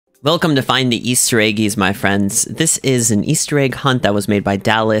Welcome to Find the Easter Eggies, my friends. This is an Easter egg hunt that was made by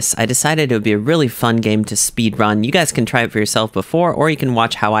Dallas. I decided it would be a really fun game to speedrun. You guys can try it for yourself before, or you can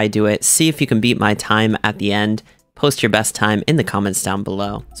watch how I do it, see if you can beat my time at the end. Post your best time in the comments down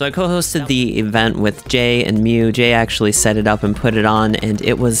below. So I co-hosted the event with jJae and Mew. jJae actually set it up and put it on, and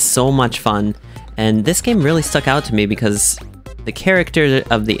it was so much fun. And this game really stuck out to me because the character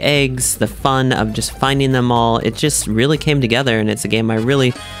of the eggs, the fun of just finding them all, it just really came together, and it's a game I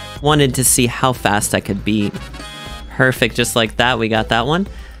really wanted to see how fast I could beat. Perfect, just like that, we got that one.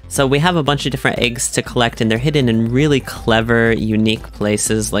 So we have a bunch of different eggs to collect, and they're hidden in really clever, unique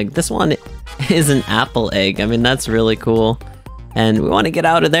places. Like this one is an apple egg. I mean, that's really cool. And we want to get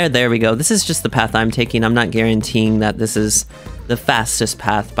out of there. There we go. This is just the path I'm taking. I'm not guaranteeing that this is the fastest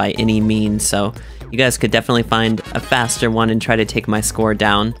path by any means, so you guys could definitely find a faster one and try to take my score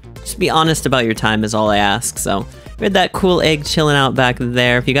down. Just be honest about your time is all I ask. So we had that cool egg chilling out back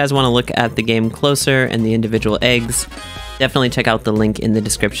there. If you guys want to look at the game closer and the individual eggs, definitely check out the link in the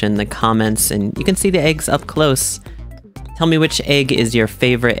description, the comments, and you can see the eggs up close. Tell me which egg is your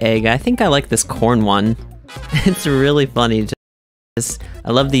favorite egg. I think I like this corn one. It's really funny.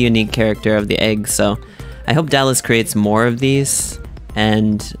 I love the unique character of the egg, so I hope Dallas creates more of these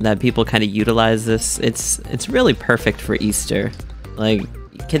and that people kind of utilize this. It's really perfect for Easter. Like,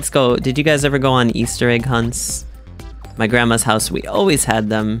 kids go, did you guys ever go on Easter egg hunts? My grandma's house, we always had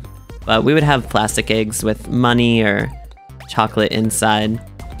them, but we would have plastic eggs with money or chocolate inside.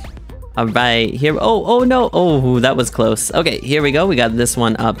 All right, here, oh no, oh, that was close. Okay, here we go, we got this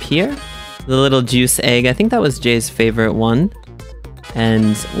one up here. The little juice egg, I think that was jJae's favorite one.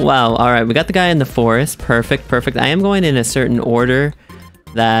 And wow, all right, we got the guy in the forest, perfect, perfect. I am going in a certain order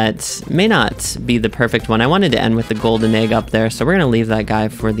that may not be the perfect one. I wanted to end with the golden egg up there, so we're gonna leave that guy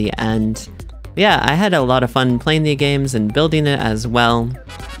for the end. Yeah, I had a lot of fun playing the games and building it as well.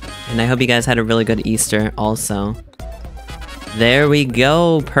 And I hope you guys had a really good Easter also. There we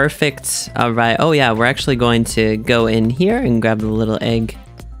go, perfect. All right, oh yeah, we're actually going to go in here and grab the little egg.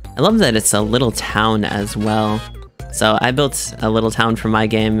 I love that it's a little town as well. So I built a little town for my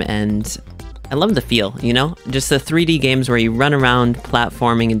game, and I love the feel, you know? Just the 3D games where you run around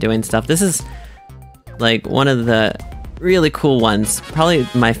platforming and doing stuff. This is like one of the really cool ones. Probably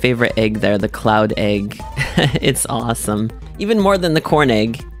my favorite egg there, the cloud egg. It's awesome. Even more than the corn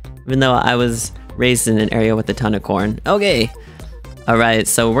egg, even though I was raised in an area with a ton of corn. Okay. All right,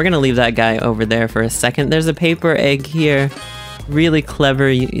 so we're gonna leave that guy over there for a second. There's a paper egg here. Really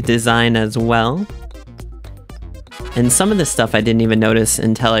clever design as well. And some of this stuff I didn't even notice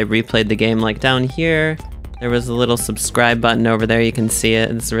until I replayed the game. Like down here, there was a little subscribe button over there. You can see it.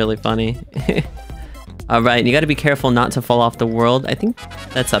 It's really funny. All right, you got to be careful not to fall off the world. I think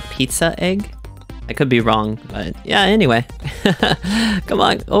that's a pizza egg. I could be wrong, but yeah, anyway. Come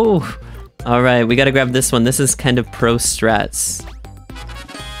on. Oh, all right, we got to grab this one. This is kind of pro strats.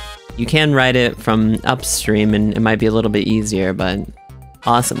 You can ride it from upstream and it might be a little bit easier, but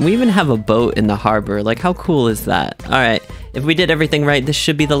awesome. We even have a boat in the harbor. Like, how cool is that? All right, if we did everything right, this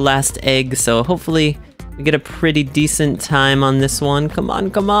should be the last egg, so hopefully we get a pretty decent time on this one. Come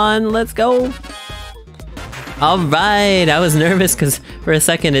on, let's go. All right, I was nervous because for a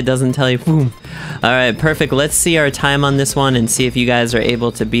second it doesn't tell you. Boom. All right, perfect. Let's see our time on this one and see if you guys are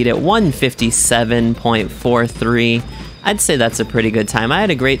able to beat it. 1:57.43. I'd say that's a pretty good time. I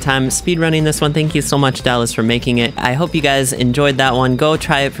had a great time speedrunning this one. Thank you so much, Dallas, for making it. I hope you guys enjoyed that one. Go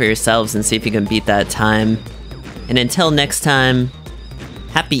try it for yourselves and see if you can beat that time. And until next time,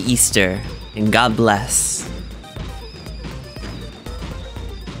 happy Easter and God bless.